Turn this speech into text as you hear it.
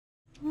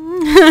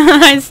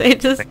I say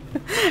just.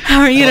 How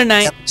are you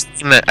tonight?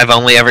 I've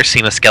only ever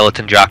seen a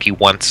skeleton jockey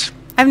once.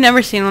 I've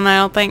never seen one. I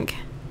don't think.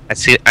 I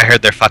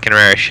heard they're fucking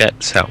rare as shit.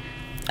 So.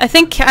 I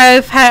think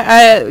I've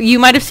had. You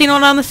might have seen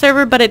one on the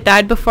server, but it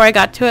died before I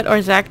got to it,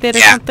 or Zach did, or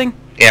something.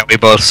 Yeah, we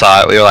both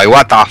saw it. We were like,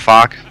 "What the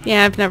fuck?"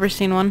 Yeah, I've never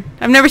seen one.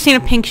 I've never seen a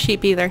pink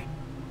sheep either.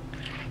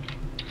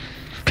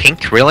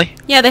 Pink, really?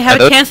 Yeah, they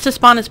have a chance to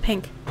spawn as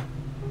pink.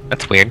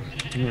 That's weird.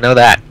 Didn't know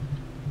that.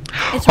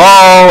 It's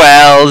oh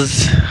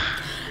wells.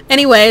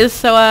 Anyways,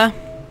 so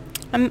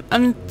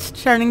I'm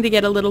starting to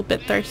get a little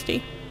bit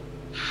thirsty.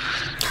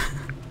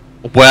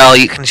 Well,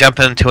 you can jump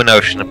into an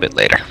ocean a bit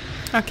later.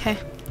 Okay.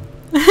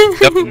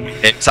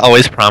 It's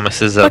always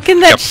promises of. Fucking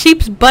that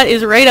sheep's butt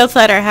is right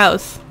outside our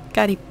house.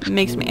 God, he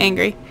makes me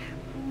angry.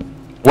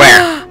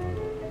 Where?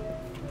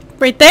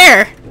 Right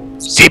there.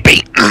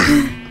 Sheepy.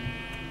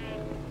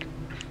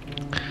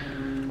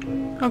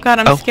 Oh god,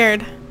 I'm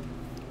scared.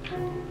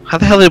 How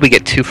the hell did we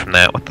get 2 from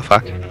that? What the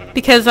fuck?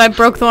 Because I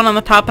broke the one on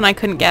the top and I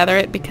couldn't gather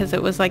it because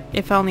it was like,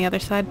 it fell on the other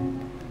side.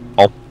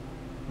 Oh.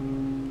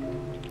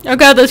 Oh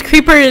god, that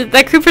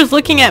creeper's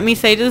looking at me,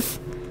 Sages.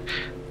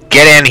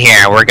 Get in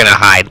here, we're gonna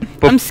hide.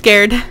 Boop. I'm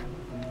scared.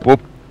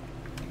 Whoop.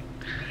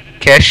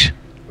 Kish?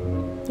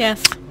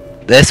 Yes.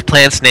 This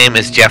plant's name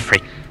is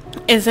Jeffrey.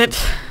 Is it?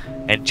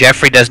 And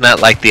Jeffrey does not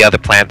like the other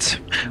plants.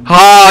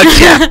 Oh,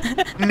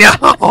 Jeff! No!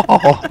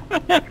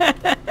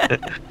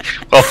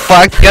 Well,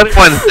 fuck the other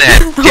ones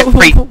then.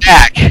 Jeffrey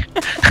back.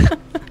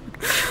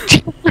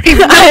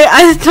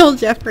 I told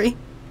Jeffrey.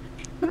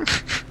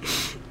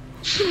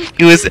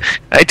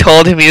 I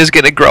told him he was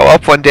gonna grow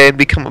up one day and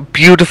become a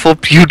beautiful,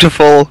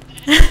 beautiful...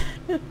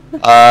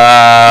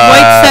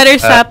 white cedar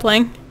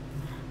sapling.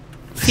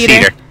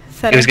 Cedar.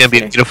 He was gonna be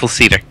a beautiful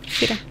cedar.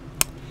 Cedar.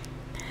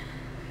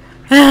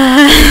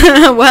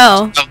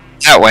 Well. Oh,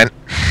 that went.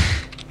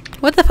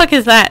 What the fuck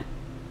is that?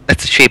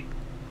 That's a sheep.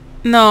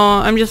 No,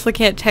 I'm just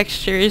looking at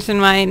textures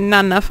and my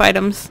not enough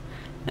items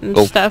and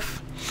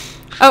stuff.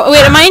 Oh,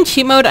 wait, am I in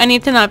cheat mode? I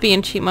need to not be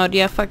in cheat mode.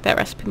 Yeah, fuck that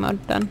recipe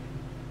mode. Done.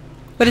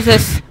 What is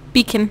this?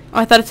 Beacon. Oh,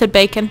 I thought it said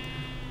bacon.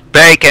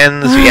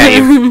 Bacons, yeah,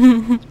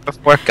 you...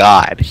 Before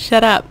God.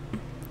 Shut up.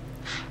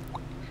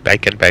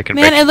 Bacon, bacon,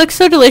 Man, bacon. it looks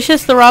so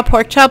delicious, the raw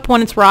pork chop,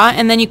 when it's raw,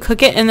 and then you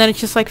cook it, and then it's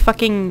just, like,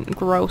 fucking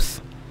gross.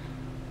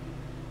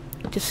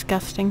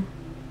 Disgusting.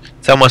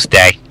 It's almost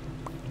day.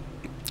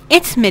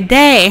 It's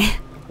midday.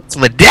 It's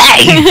midday!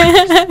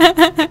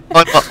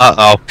 Uh-oh.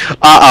 Uh-oh.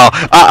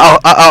 Uh-oh.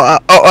 Uh-oh.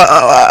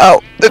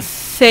 Uh-oh.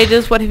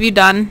 Sages, what have you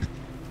done?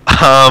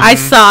 I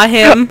saw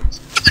him.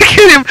 Look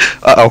at him!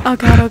 Uh-oh. Oh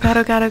god, oh god,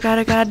 oh god, oh god,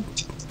 oh god.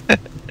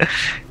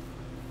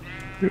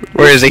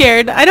 Where is he? I'm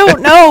scared. I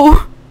don't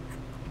know.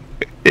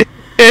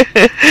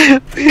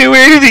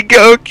 Where did he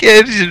go,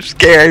 kid? I'm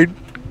scared.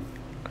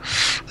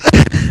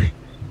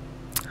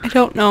 I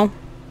don't know.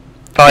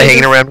 Probably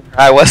hanging around where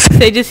I was.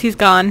 Sages, he's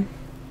gone.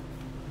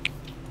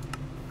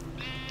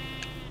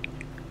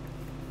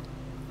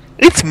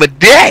 It's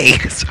midday!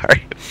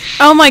 Sorry.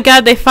 Oh my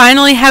god, they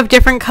finally have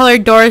different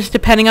colored doors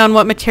depending on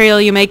what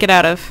material you make it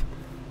out of.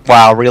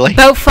 Wow, really?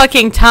 About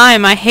fucking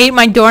time. I hate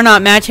my door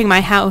not matching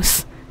my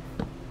house.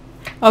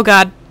 Oh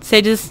god.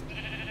 Sages,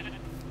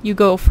 you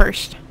go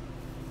first.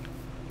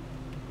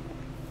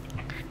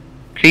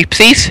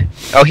 Creepsies?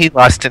 Oh, he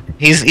lost it.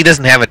 He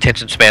doesn't have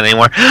attention span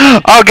anymore.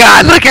 Oh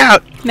god, look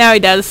out! Now he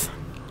does.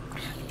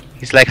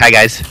 He's like, hi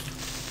guys.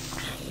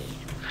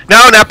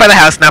 No, not by the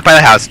house, not by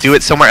the house. Do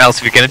it somewhere else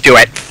if you're gonna do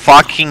it.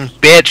 Fucking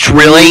bitch,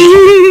 really?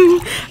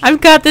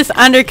 I've got this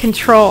under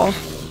control.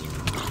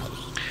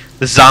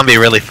 The zombie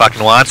really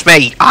fucking wants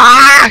me.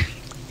 Ah!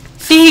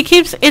 See, he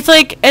keeps, it's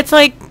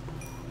like,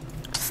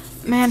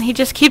 man, he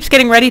just keeps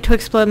getting ready to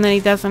explode and then he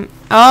doesn't.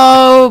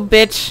 Oh,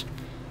 bitch.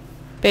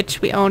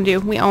 Bitch, we owned you.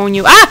 We own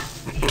you. Ah!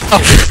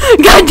 Oh.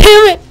 God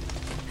damn it!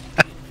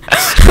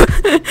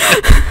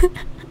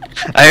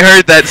 I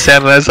heard that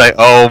sound and I was like,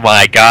 oh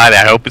my god,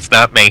 I hope it's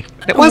not me.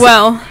 It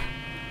wasn't.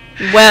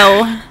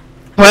 Well,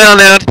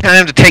 now it's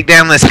time to take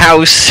down this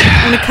house.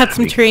 I'm gonna cut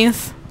some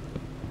trees.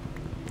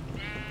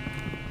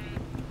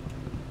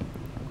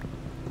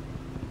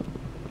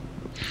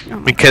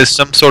 Because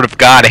some sort of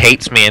god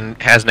hates me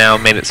and has now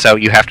made it so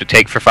you have to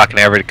take for fucking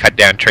ever to cut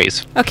down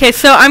trees. Okay,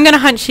 so I'm gonna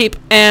hunt sheep,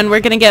 and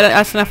we're gonna get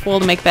us enough wool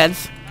to make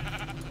beds.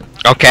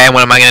 Okay,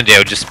 what am I gonna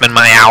do? Just spend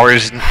my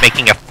hours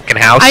making a fucking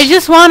house? I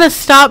just want to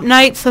stop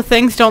night so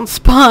things don't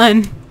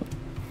spawn.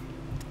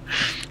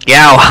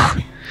 Yeah, well,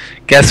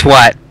 guess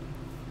what?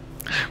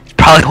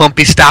 Probably won't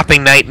be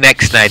stopping night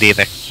next night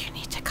either. You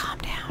need to calm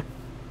down.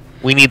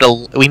 We need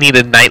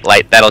a night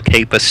light that'll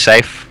keep us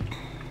safe.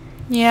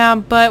 Yeah,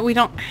 but we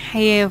don't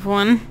have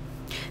one.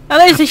 Oh,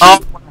 there's a sheep. Oh,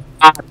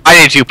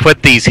 why did you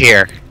put these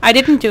here? I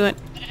didn't do it.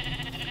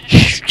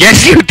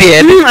 Yes, you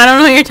did. I don't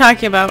know what you're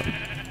talking about.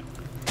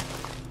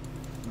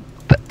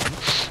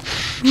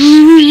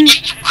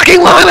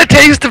 Fucking long it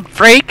takes to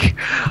break.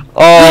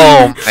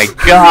 Oh my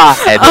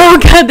god. Oh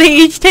god, they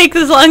each take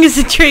as long as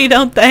a tree,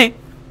 don't they?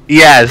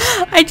 Yes.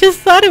 I just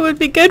thought it would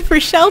be good for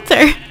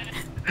shelter.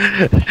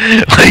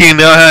 Well, you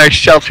know how our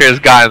shelter has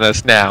gotten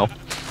us now.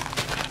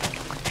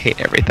 hate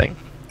everything.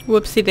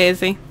 Whoopsie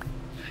daisy.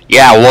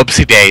 Yeah,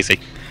 whoopsie daisy.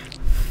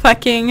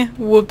 Fucking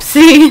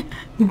whoopsie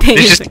daisy.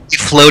 There's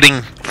just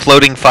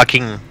floating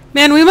fucking...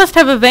 Man, we must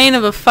have a vein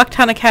of a fuck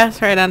ton of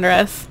cassiterite under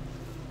us.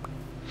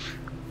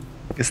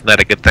 Isn't that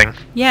a good thing?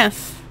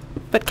 Yes.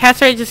 But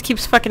cassiterite just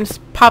keeps fucking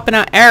popping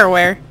out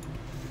everywhere.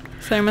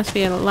 So there must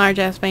be a large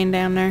ass vein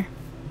down there.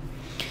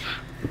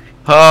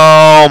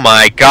 Oh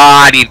my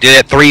god, you did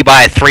it 3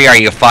 by 3, are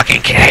you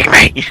fucking kidding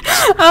me?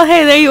 Oh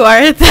hey, there you are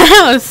at the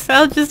house.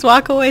 I'll just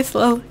walk away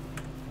slowly.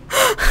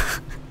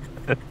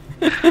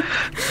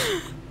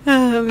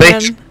 Oh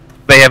man.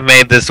 They have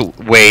made this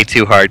way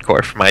too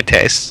hardcore for my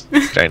taste.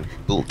 It's starting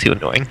a little too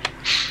annoying.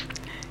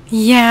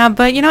 Yeah,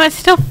 but you know, it's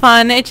still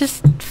fun. It's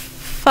just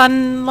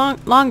fun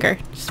longer.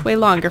 Just way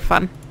longer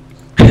fun.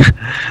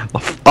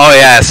 Oh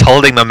yes,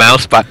 holding the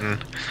mouse button.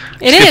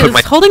 It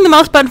is. Holding the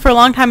mouse button for a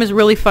long time is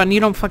really fun. You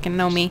don't fucking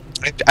know me.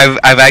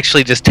 I've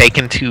actually just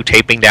taken to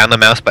taping down the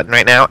mouse button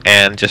right now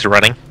and just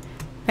running.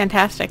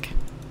 Fantastic.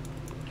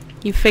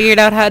 You figured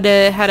out how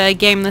to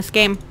game this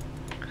game.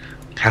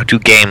 How to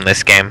game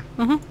this game.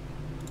 Mhm.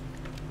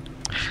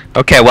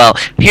 Okay, well,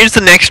 here's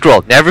the next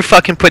rule. Never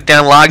fucking put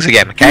down logs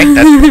again, okay?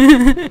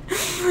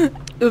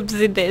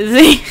 Oopsie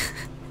daisy.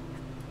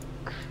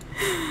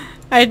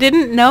 I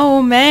didn't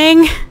know,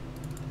 Mang.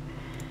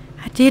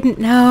 I didn't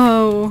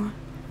know.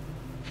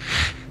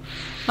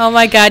 Oh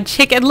my god,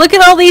 chicken. Look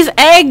at all these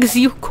eggs,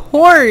 you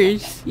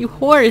whores. You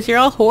whores. You're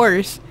all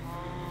whores.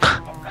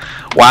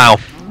 Wow.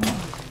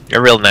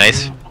 You're real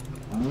nice.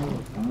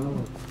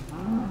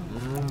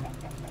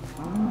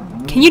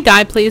 Can you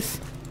die, please?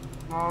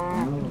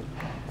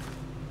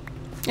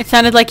 It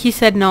sounded like he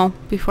said no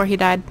before he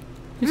died.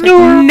 He was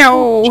like,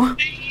 no.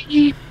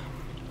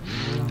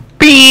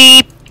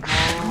 Beep.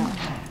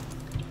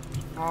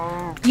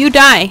 You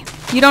die.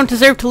 You don't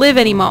deserve to live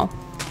anymore.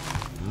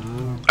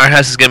 Our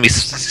house is gonna be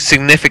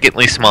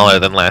significantly smaller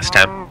than last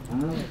time.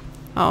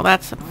 Oh,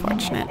 that's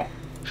unfortunate.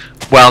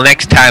 Well,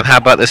 next time, how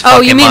about this fucking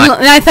Oh, you mean...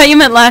 I thought you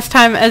meant last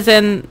time as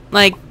in,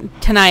 like,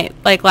 tonight.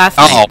 Like, last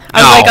night.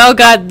 I was like, oh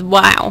god,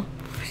 wow.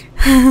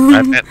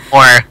 I meant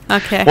more,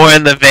 okay. more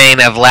in the vein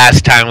of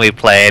last time we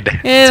played.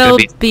 It'll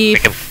be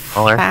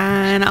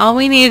fine. All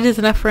we need is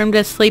enough room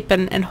to sleep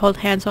and hold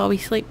hands while we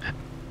sleep.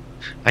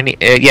 I need.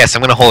 Yes,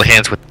 I'm gonna hold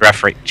hands with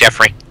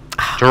Jeffrey.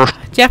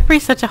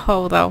 Jeffrey's such a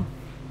hoe, though.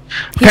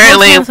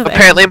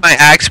 Apparently my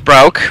axe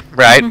broke.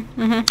 Right.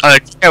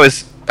 I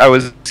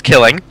was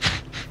killing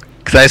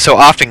because I so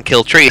often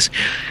kill trees,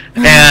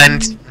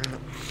 and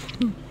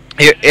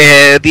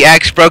the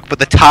axe broke, but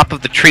the top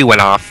of the tree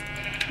went off.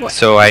 What?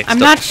 So I'm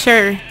not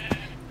sure.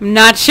 I'm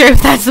not sure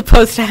if that's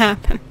supposed to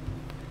happen.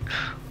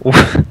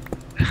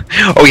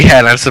 Oh yeah,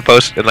 and I'm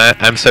supposed to.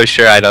 I'm so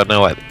sure I don't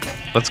know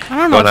what's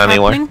going on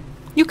anymore.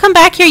 You come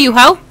back here, you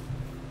hoe!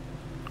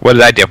 What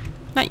did I do?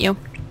 Not you.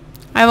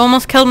 I've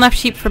almost killed enough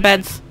sheep for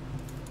beds.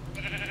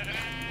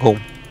 Oh.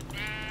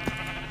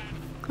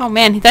 Oh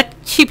man, that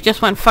sheep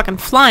just went fucking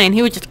flying.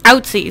 He was just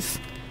outsies.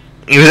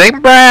 He was like,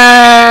 moon!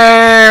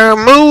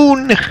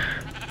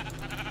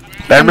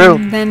 That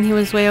moon. And then he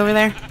was way over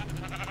there.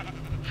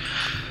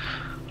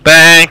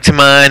 Back to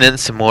mining,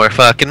 some more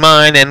fucking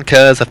mining,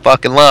 cause I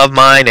fucking love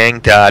mining,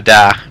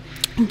 da.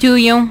 Do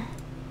you?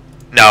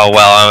 No,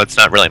 well, it's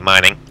not really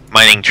mining.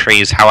 Mining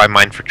trees, how I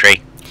mine for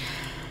tree.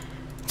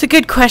 It's a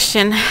good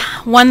question.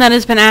 One that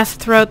has been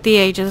asked throughout the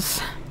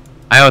ages.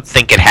 I don't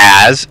think it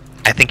has.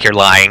 I think you're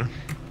lying.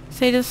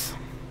 Sadis?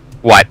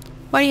 What?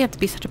 Why do you have to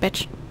be such a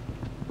bitch?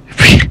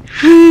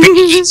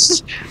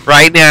 Because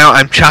right now,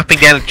 I'm chopping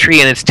down a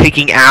tree and it's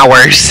taking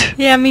hours.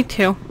 Yeah, me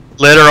too.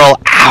 Literal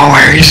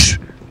hours.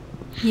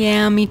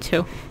 Yeah, me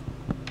too.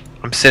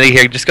 I'm sitting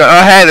here just going,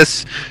 oh hey,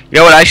 you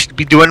know what I should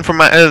be doing for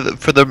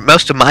for the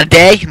most of my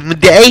day?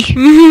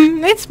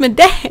 It's my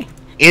day.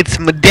 It's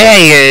my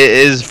day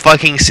is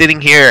fucking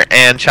sitting here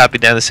and chopping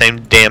down the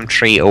same damn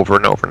tree over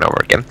and over and over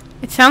again.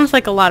 It sounds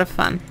like a lot of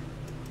fun.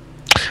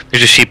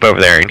 There's a sheep over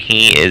there and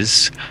he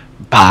is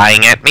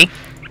buying at me.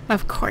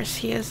 Of course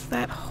he is,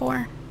 that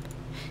whore.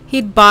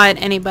 He'd buy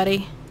at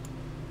anybody.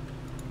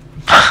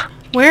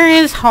 Where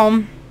is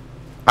home?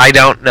 I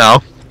don't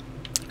know.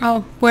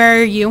 Oh, where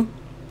are you?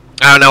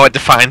 I don't know what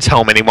defines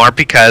home anymore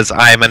because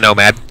I'm a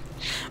nomad.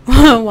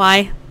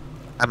 Why?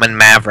 I'm a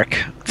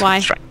maverick. Why?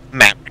 That's right.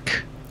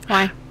 Maverick.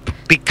 Why?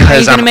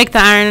 Because are you gonna make the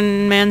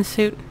Iron Man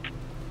suit?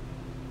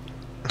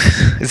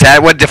 Is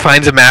that what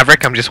defines a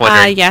maverick? I'm just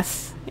wondering.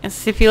 Yes.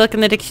 Yes, if you look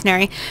in the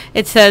dictionary,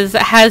 it says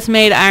has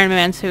made Iron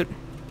Man suit.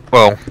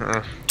 Well.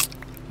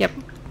 Yep.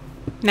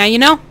 Now you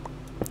know.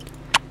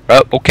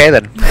 Oh, okay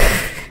then.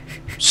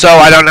 So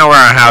I don't know where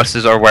our house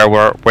is or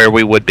where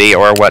we would be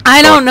or what.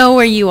 I don't know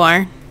where you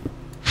are.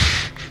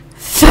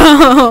 So,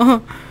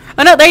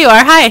 oh no, there you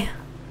are. Hi.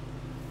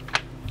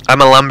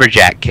 I'm a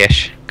lumberjack,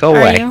 Kish. Go Are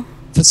away. you?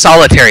 It's a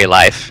solitary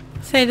life.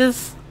 Say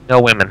this.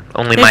 No women,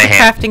 only There's my a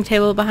hand. crafting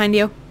table behind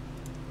you.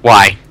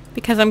 Why?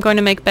 Because I'm going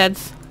to make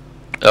beds.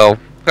 Oh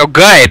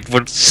good.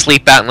 We'll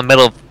sleep out in the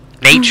middle of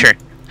nature.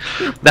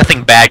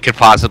 Nothing bad could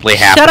possibly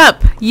happen. Shut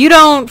up. You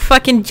don't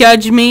fucking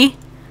judge me.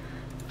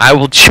 I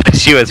will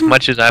judge you as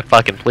much as I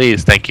fucking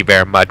please. Thank you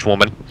very much,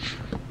 woman.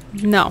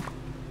 No.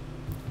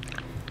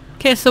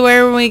 Okay, so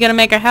where are we gonna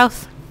make our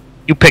house?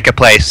 You pick a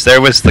place.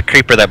 There was the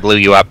creeper that blew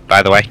you up,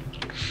 by the way.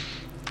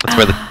 That's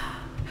where the...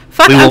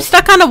 Fuck, I'm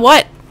stuck on a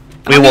what?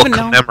 We will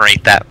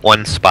commemorate that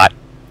one spot.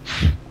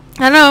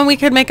 I don't know, we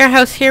could make our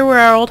house here where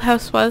our old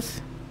house was.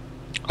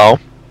 Oh?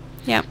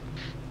 Yeah.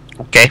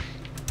 Okay.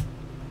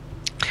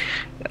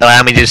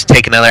 Allow me to just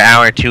take another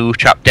hour to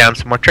chop down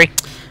some more tree.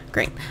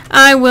 Great.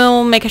 I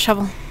will make a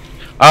shovel.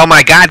 Oh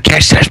my god,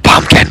 Kish, there's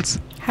pumpkins!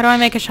 How do I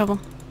make a shovel?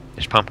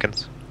 There's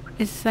pumpkins.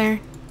 Is there?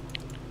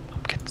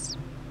 Pumpkins.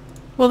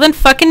 Well then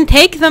fucking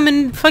take them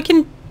and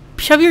fucking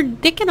shove your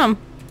dick in them.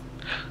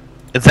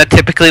 Is that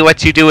typically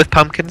what you do with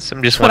pumpkins?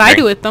 I'm just wondering. What I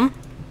do with them.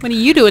 What do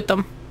you do with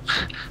them?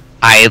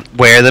 I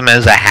wear them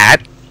as a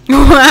hat.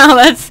 Wow,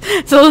 that's...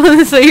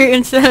 So you're,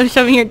 instead of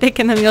shoving your dick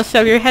in them, you'll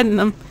shove your head in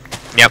them.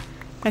 Yep.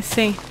 I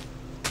see.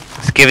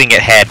 It's giving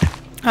it head.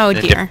 Oh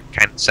dear.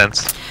 Kind of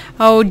sense.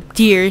 Oh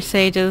dear,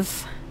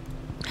 sages.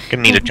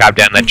 Gonna need to chop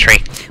down that tree.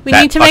 We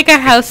need to make a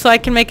house so I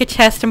can make a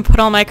chest and put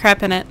all my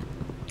crap in it.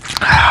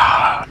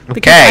 Okay,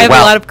 because I have a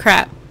lot of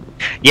crap.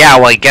 Yeah,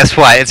 well, guess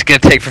what? It's gonna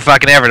take for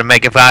fucking ever to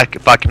make a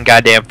fucking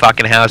goddamn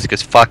fucking house,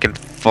 because fucking...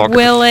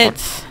 Will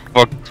it?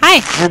 Hi!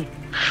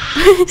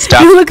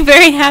 Stop. You look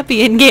very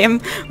happy in game,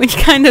 which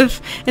kind of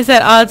is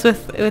at odds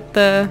with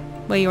the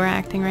way you were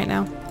acting right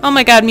now. Oh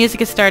my god,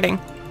 music is starting.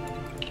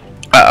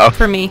 Uh-oh.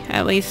 For me,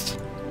 at least.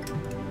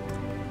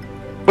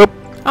 Whoop.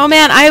 Oh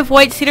man, I have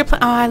white cedar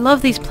planks. Oh, I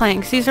love these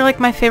planks. These are like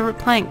my favorite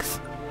planks.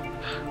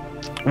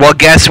 Well,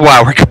 guess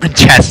what? We're going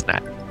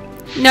chestnut.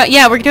 No,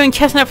 yeah, we're doing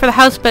chestnut for the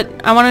house, but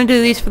I want to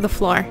do these for the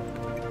floor.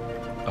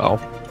 Oh.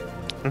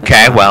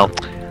 Okay, well,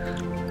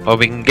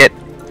 we can get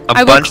a bunch...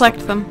 I will collect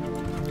them.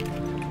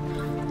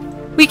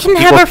 We can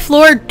have our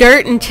floor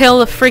dirt until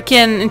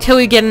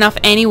we get enough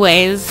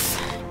anyways.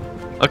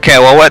 Okay,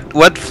 well, what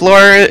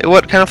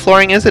kind of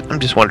flooring is it? I'm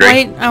just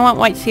wondering. I want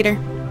white cedar.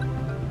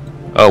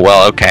 Oh,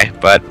 well, okay,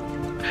 but...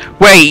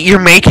 Wait, you're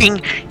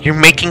making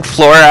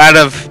floor out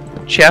of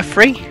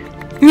Jeffrey?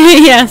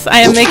 Yes, I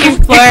am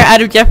making floor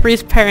out of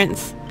Jeffrey's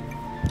parents.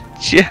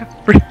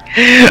 Jeffrey...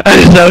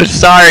 I'm so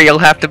sorry, you'll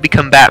have to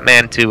become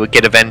Batman to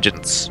get a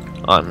vengeance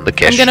on the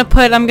Kish. I'm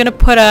gonna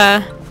put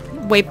a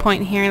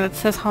waypoint here that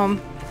says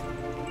home.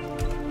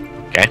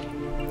 Okay.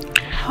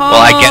 Home.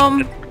 Well, I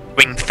get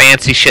doing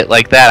fancy shit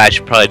like that. I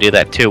should probably do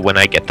that too when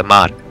I get the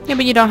mod. Yeah,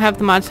 but you don't have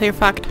the mod, so you're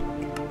fucked.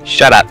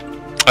 Shut up.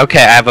 Okay,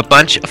 I have a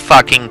bunch of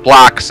fucking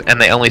blocks, and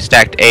they only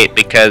stacked 8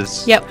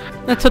 because... Yep,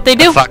 that's what they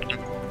do.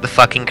 The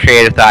fucking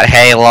creator thought,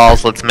 hey,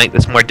 lols, let's make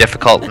this more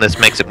difficult, and this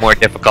makes it more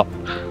difficult.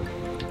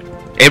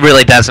 It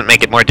really doesn't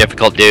make it more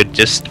difficult, dude,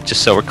 just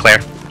so we're clear.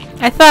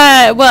 I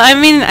thought... Well, I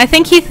mean, I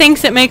think he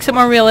thinks it makes it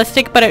more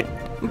realistic, but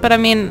I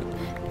mean,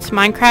 it's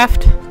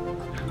Minecraft.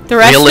 The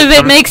rest of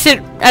it makes it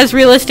as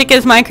realistic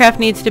as Minecraft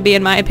needs to be,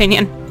 in my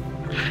opinion.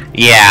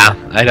 Yeah,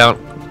 I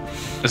don't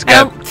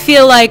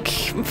feel like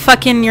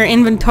fucking your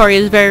inventory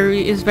is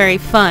very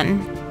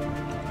fun.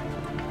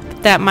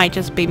 That might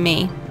just be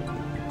me.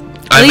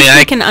 At least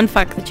we can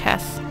unfuck the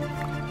chest.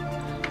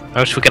 I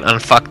wish we could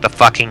unfuck the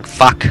fucking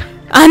fuck.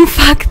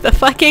 Unfuck the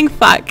fucking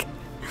fuck.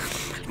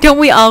 Don't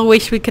we all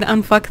wish we could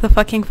unfuck the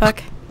fucking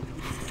fuck?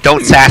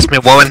 Don't sass me,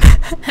 woman.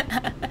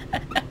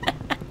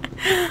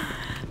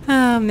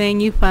 Oh man,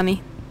 you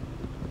funny.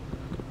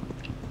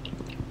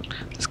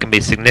 This can be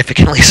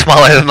significantly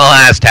smaller than the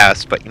last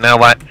house, but you know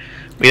what?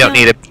 We don't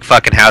need a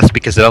fucking house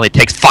because it only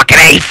takes fucking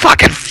 8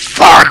 fucking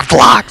fuck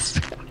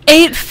blocks.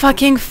 8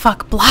 fucking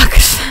fuck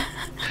blocks.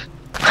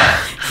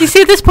 You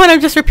see, at this point,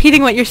 I'm just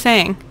repeating what you're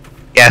saying.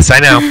 Yes, I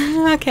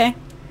know. Okay.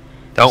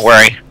 Don't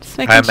worry. Just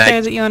making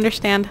sure that you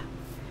understand.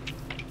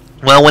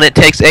 Well, when it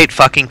takes 8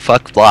 fucking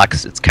fuck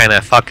blocks, it's kind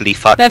of fuckity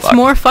fuck. That's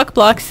more fuck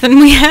blocks than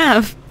we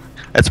have.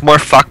 That's more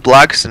fuck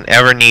blocks than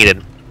ever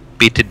needed.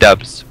 Beat to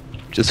dubs.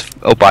 Just,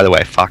 oh, by the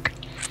way, fuck.